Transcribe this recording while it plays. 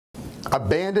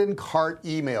Abandoned cart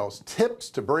emails, tips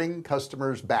to bring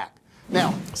customers back.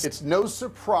 Now it's no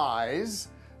surprise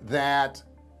that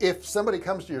if somebody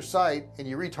comes to your site and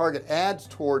you retarget ads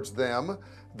towards them,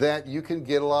 that you can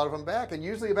get a lot of them back, and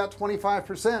usually about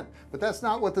 25%. But that's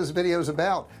not what this video is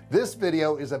about. This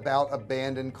video is about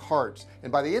abandoned carts,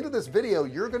 and by the end of this video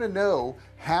you're going to know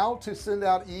how to send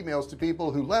out emails to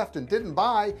people who left and didn't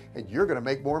buy, and you're going to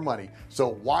make more money. So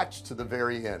watch to the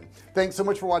very end. Thanks so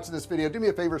much for watching this video. Do me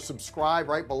a favor, subscribe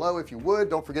right below if you would.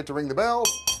 Don't forget to ring the bell,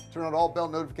 turn on all bell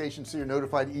notifications so you're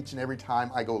notified each and every time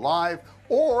I go live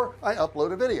or I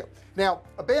upload a video. Now,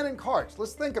 abandoned carts,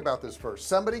 let's think about this first.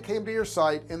 Somebody came to your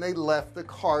site and they left the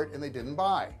cart and they didn't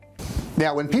buy.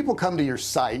 Now when people come to your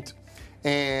site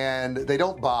and they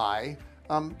don't buy,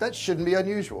 that shouldn't be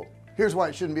unusual. Here's why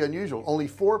it shouldn't be unusual. Only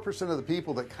 4% of the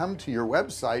people that come to your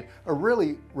website are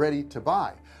really ready to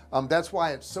buy. That's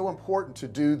why it's so important to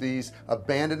do these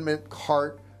abandonment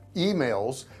cart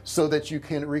emails so that you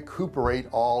can recuperate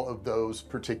all of those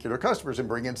particular customers and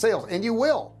bring in sales, and you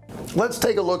will. Let's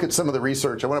take a look at some of the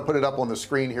research. I want to put it up on the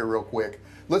screen here real quick.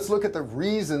 Let's look at the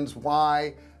reasons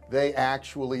why they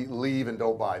actually leave and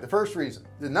don't buy. The first reason,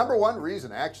 the number one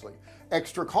reason, actually,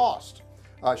 extra cost,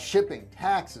 shipping,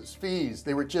 taxes, fees.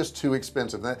 They were just too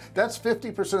expensive. That's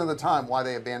 50% of the time why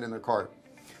they abandon their cart.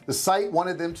 The site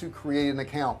wanted them to create an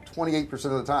account 28%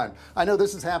 of the time. I know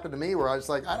this has happened to me where I was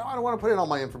like, I don't want to put in all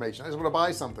my information, I just want to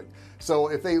buy something. So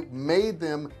if they made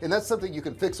them, and that's something you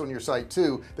can fix on your site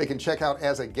too, they can check out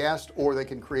as a guest or they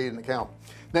can create an account.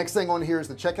 Next thing on here is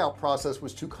the checkout process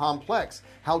was too complex.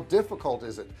 How difficult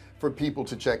is it for people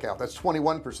to check out? That's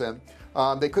 21%.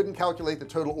 They couldn't calculate the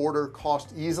total order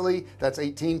cost easily. That's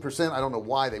 18%. I don't know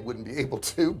why they wouldn't be able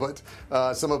to, but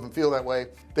some of them feel that way.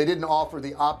 They didn't offer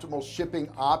the optimal shipping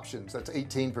options. That's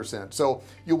 18%. So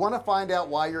you want to find out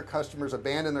why your customers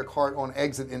abandon their cart on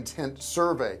exit intent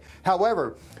survey.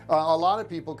 However, a lot of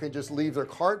people can just leave their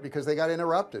cart because they got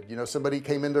interrupted. You know, somebody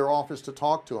came in their office to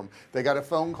talk to them, they got a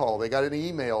phone call, they got an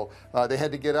email, they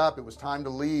had to get up, it was time to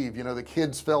leave, you know, the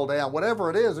kids fell down, whatever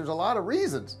it is. There's a lot of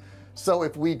reasons. So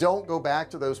if we don't go back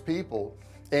to those people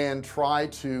and try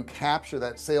to capture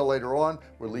that sale later on,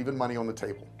 we're leaving money on the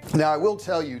table. Now I will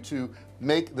tell you, to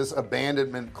make this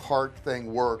abandonment cart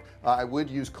thing work, I would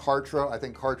use Kartra. I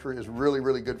think Kartra is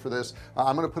really good for this.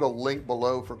 I'm going to put a link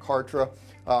below for Kartra,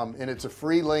 and it's a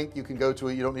free link. You can go to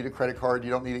it. You don't need a credit card, you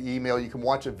don't need an email. You can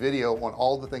watch a video on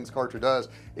all the things Kartra does.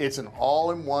 It's an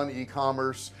all-in-one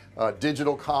e-commerce,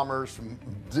 digital commerce,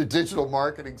 digital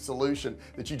marketing solution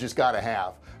that you just got to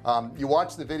have. You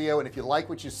watch the video, and if you like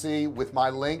what you see with my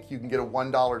link, you can get a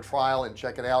 $1 trial and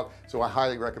check it out. So I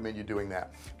highly recommend you doing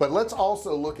that. But let's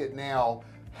also look at now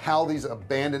how these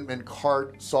abandonment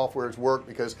cart softwares work,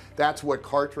 because that's what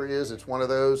Kartra is. It's one of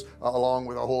those, along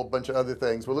with a whole bunch of other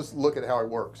things. Well, let's look at how it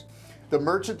works. The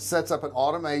merchant sets up an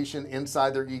automation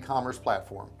inside their e-commerce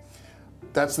platform.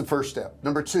 That's the first step.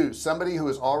 Number two, somebody who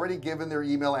has already given their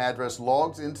email address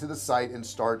logs into the site and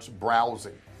starts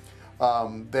browsing.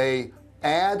 They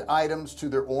add items to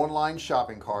their online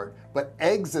shopping cart but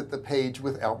exit the page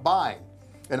without buying.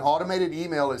 An automated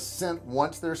email is sent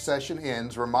once their session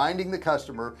ends, reminding the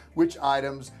customer which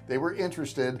items they were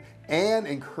interested and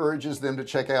encourages them to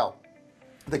check out.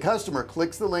 The customer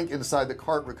clicks the link inside the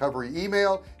cart recovery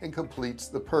email and completes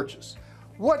the purchase.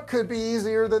 What could be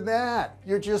easier than that?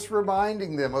 You're just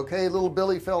reminding them, okay, little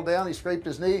Billy fell down, he scraped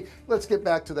his knee, let's get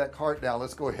back to that cart now,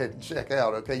 let's go ahead and check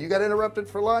out. Okay, you got interrupted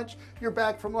for lunch, you're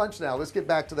back from lunch now, let's get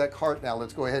back to that cart now,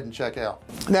 let's go ahead and check out.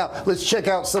 Now let's check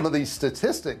out some of these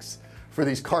statistics for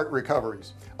these cart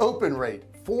recoveries. Open rate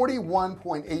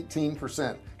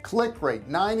 41.18%, click rate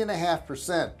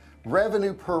 9.5%,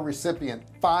 revenue per recipient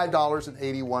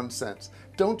 $5.81.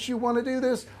 Don't you want to do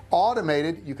this?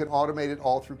 Automated. You can automate it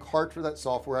all through Kartra, that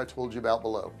software I told you about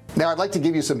below. Now I'd like to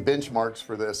give you some benchmarks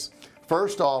for this.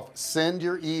 First off, send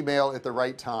your email at the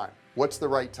right time. What's the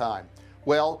right time?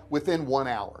 Well, within 1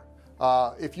 hour.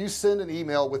 If you send an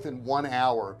email within 1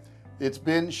 hour, it's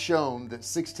been shown that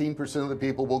 16% of the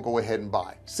people will go ahead and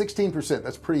buy. 16%,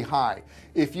 that's pretty high.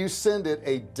 If you send it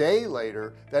a day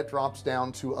later, that drops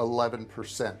down to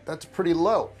 11%. That's pretty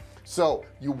low. So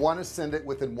you want to send it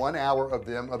within 1 hour of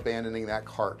them abandoning that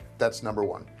cart. That's number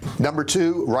one. Number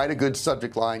two, write a good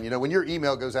subject line. You know, when your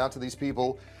email goes out to these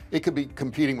people, it could be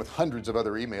competing with hundreds of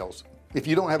other emails. If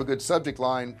you don't have a good subject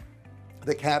line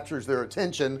that captures their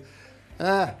attention,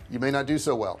 you may not do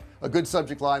so well. A good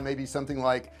subject line may be something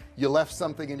like, you left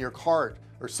something in your cart,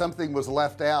 or something was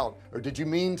left out, or did you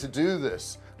mean to do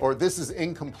this, or this is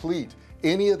incomplete.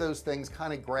 Any of those things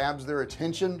kind of grabs their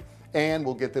attention and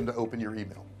will get them to open your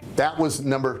email. That was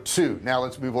number two. Now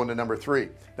let's move on to number three.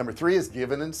 Number three is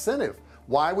give an incentive.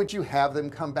 why would you have them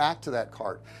come back to that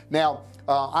cart? Now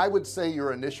I would say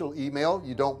your initial email,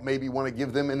 you don't maybe want to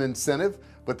give them an incentive,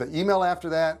 but the email after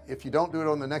that, if you don't do it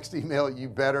on the next email, you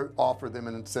better offer them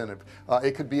an incentive.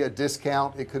 It could be a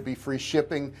discount, it could be free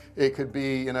shipping, it could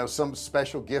be, you know, some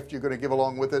special gift you're going to give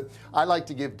along with it. I like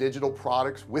to give digital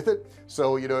products with it,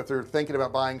 so you know, if they're thinking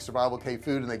about buying Survivalcave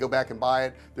food and they go back and buy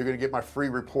it, they're going to get my free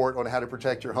report on how to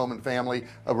protect your home and family,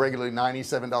 a regularly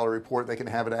 $97 report. They can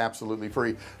have it absolutely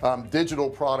free. Digital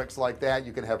products like that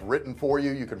you can have written for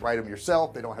you, you can write them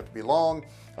yourself, they don't have to be long.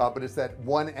 But it's that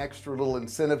one extra little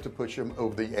incentive to push them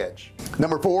over the edge.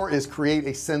 Number 4 is create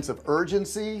a sense of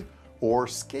urgency or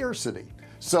scarcity.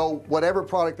 So whatever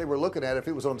product they were looking at, if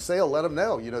it was on sale, let them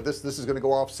know, you know, this is going to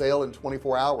go off sale in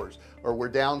 24 hours, or we're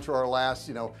down to our last,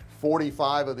 you know,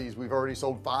 45 of these, we've already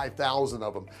sold 5,000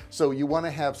 of them. So you want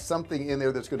to have something in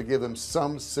there that's going to give them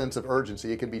some sense of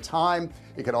urgency. It could be time,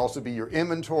 it could also be your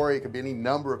inventory, it could be any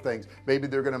number of things. Maybe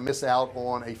they're going to miss out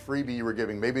on a freebie you were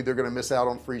giving, maybe they're going to miss out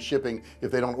on free shipping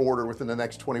if they don't order within the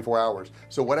next 24 hours.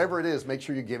 So whatever it is, make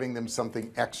sure you're giving them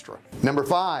something extra. Number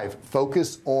 5,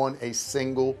 focus on a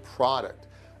single product.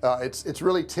 It's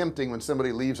really tempting when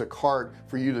somebody leaves a cart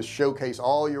for you to showcase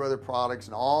all your other products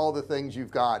and all the things you've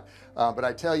got, but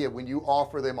I tell you, when you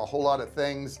offer them a whole lot of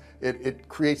things, it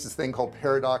creates this thing called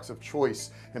paradox of choice.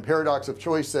 And paradox of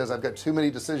choice says, I've got too many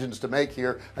decisions to make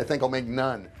here, I think I'll make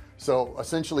none. So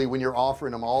essentially, when you're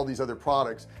offering them all these other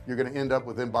products, you're going to end up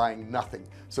with them buying nothing.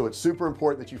 So it's super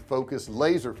important that you focus,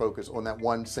 laser focus on that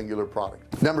one singular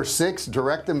product. Number 6,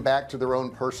 direct them back to their own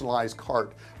personalized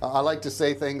cart. I like to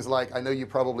say things like, I know you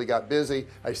probably got busy,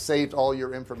 I saved all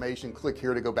your information, click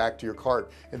here to go back to your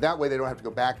cart. And that way they don't have to go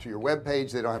back to your web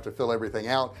page, they don't have to fill everything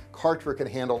out. Kartra can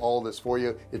handle all this for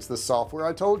you. It's the software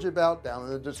I told you about down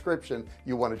in the description.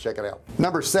 You want to check it out.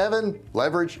 Number 7,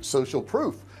 leverage social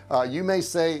proof. You may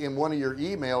say in one of your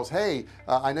emails, hey,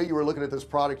 I know you were looking at this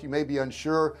product, you may be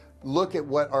unsure, look at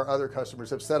what our other customers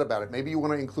have said about it. Maybe you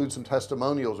want to include some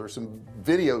testimonials or some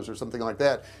videos or something like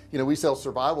that. You know, we sell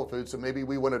survival food, so maybe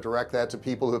we want to direct that to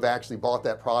people who have actually bought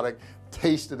that product,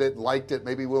 tasted it, liked it.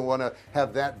 Maybe we want to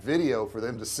have that video for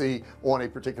them to see on a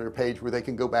particular page where they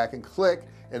can go back and click,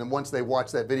 and then once they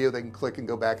watch that video, they can click and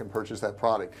go back and purchase that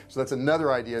product. So that's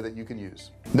another idea that you can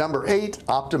use. Number 8,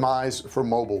 optimize for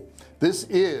mobile. This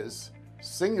is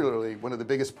singularly one of the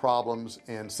biggest problems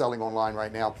in selling online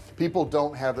right now. People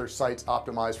don't have their sites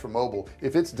optimized for mobile.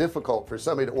 If it's difficult for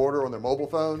somebody to order on their mobile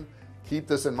phone, keep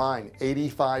this in mind,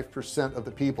 85% of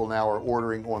the people now are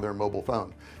ordering on their mobile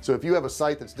phone. So if you have a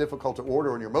site that's difficult to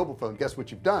order on your mobile phone, guess what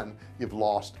you've done? You've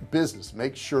lost business.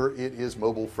 Make sure it is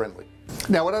mobile friendly.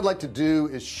 Now what I'd like to do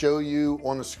is show you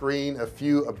on the screen a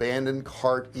few abandoned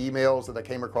cart emails that I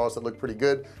came across that look pretty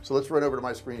good. So let's run over to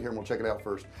my screen here and we'll check it out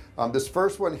first. This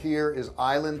first one here is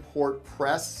Island Port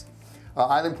Press.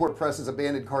 Island Port Press's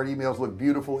abandoned cart emails look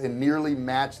beautiful and nearly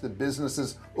match the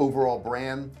business's overall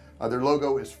brand. Their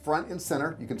logo is front and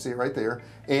center, you can see it right there,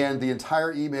 and the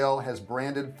entire email has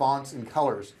branded fonts and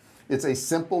colors. It's a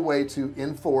simple way to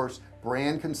enforce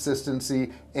brand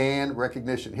consistency and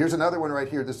recognition. Here's another one right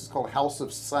here. This is called House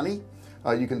of Sunny.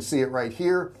 You can see it right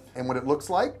here and what it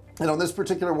looks like. And on this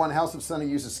particular one, House of Sunny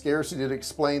uses scarcity to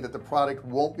explain that the product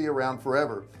won't be around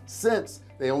forever, since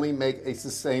they only make a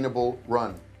sustainable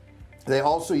run. They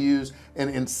also use an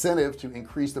incentive to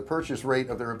increase the purchase rate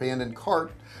of their abandoned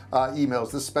cart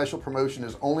emails. This special promotion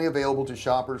is only available to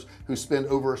shoppers who spend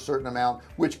over a certain amount,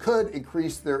 which could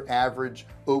increase their average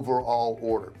overall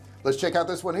order. Let's check out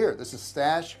this one here. This is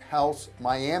Stash House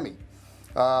Miami.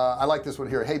 I like this one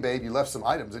here. Hey babe, you left some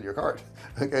items in your cart.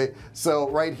 Okay, so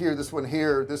right here, this one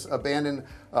here, this abandoned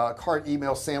cart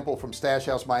email sample from Stash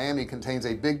House Miami contains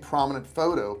a big prominent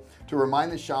photo to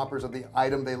remind the shoppers of the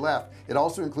item they left. It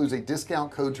also includes a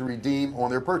discount code to redeem on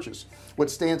their purchase. What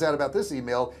stands out about this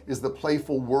email is the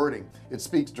playful wording. It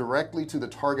speaks directly to the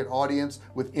target audience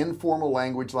with informal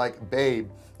language like babe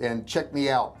and check me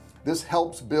out. This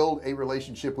helps build a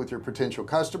relationship with your potential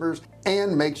customers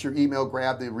and makes your email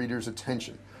grab the reader's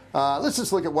attention. Let's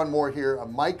just look at one more here.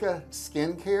 Micah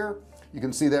Skincare. You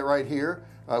can see that right here.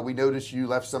 We noticed you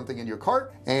left something in your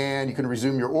cart and you can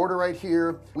resume your order right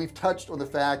here. We've touched on the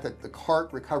fact that the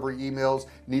cart recovery emails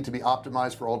need to be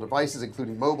optimized for all devices,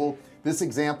 including mobile. This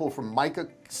example from Micah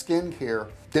Skincare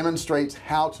demonstrates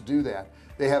how to do that.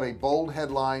 They have a bold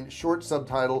headline, short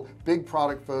subtitle, big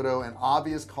product photo, and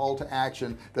obvious call to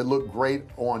action that look great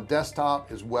on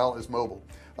desktop as well as mobile.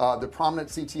 The prominent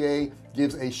CTA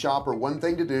gives a shopper one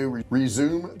thing to do: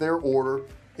 resume their order,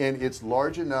 and it's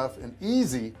large enough and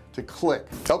easy to click.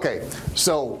 Okay,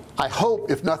 so I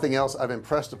hope, if nothing else, I've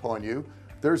impressed upon you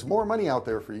there's more money out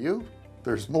there for you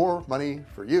there's more money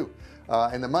for you.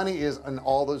 And the money is in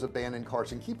all those abandoned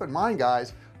carts. And keep in mind,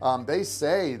 guys, they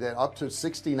say that up to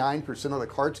 69% of the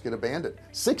carts get abandoned.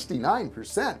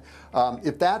 69%.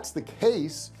 If that's the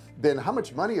case, then how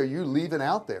much money are you leaving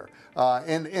out there?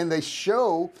 And they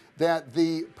show that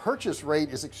the purchase rate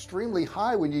is extremely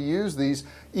high when you use these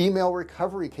email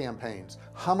recovery campaigns.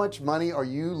 How much money are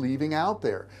you leaving out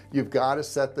there? You've got to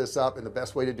set this up, and the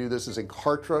best way to do this is in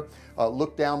Kartra.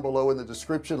 Look down below in the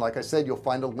description. Like I said, you'll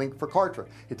find a link for Kartra.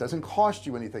 It doesn't cost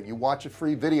you anything. You watch a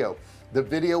free video. The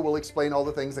video will explain all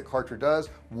the things that Kartra does.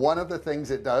 One of the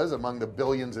things it does, among the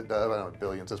billions it does, I don't know,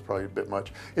 billions is probably a bit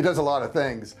much, it does a lot of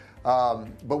things,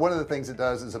 but one of the things it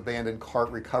does is abandoned cart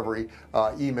recovery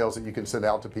emails that you can send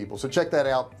out to people. So check that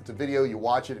out. It's a video. You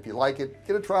watch it. If you like it,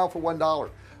 get a trial for $1.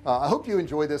 I hope you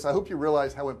enjoy this. I hope you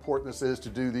realize how important this is to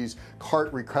do these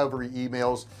cart recovery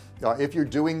emails. If you're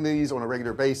doing these on a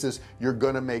regular basis, you're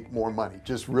gonna make more money.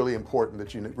 Just really important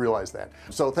that you realize that.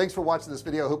 So thanks for watching this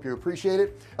video. I hope you appreciate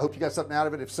it. I hope you got something out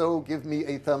of it. If so, give me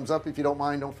a thumbs up. If you don't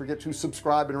mind, don't forget to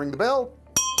subscribe and ring the bell.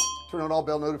 Turn on all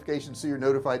bell notifications so you're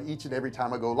notified each and every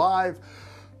time I go live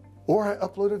or I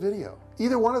upload a video.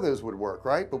 Either one of those would work,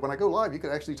 right? But when I go live, you can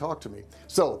actually talk to me.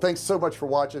 So thanks so much for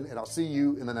watching, and I'll see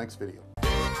you in the next video.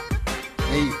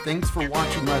 Hey, thanks for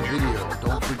watching my video.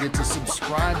 Don't forget to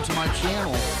subscribe to my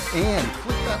channel and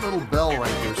click that little bell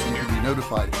right there so you can be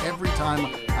notified every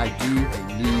time I do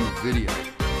a new video.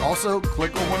 Also,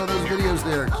 click on one of those videos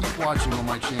there. Keep watching on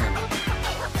my channel.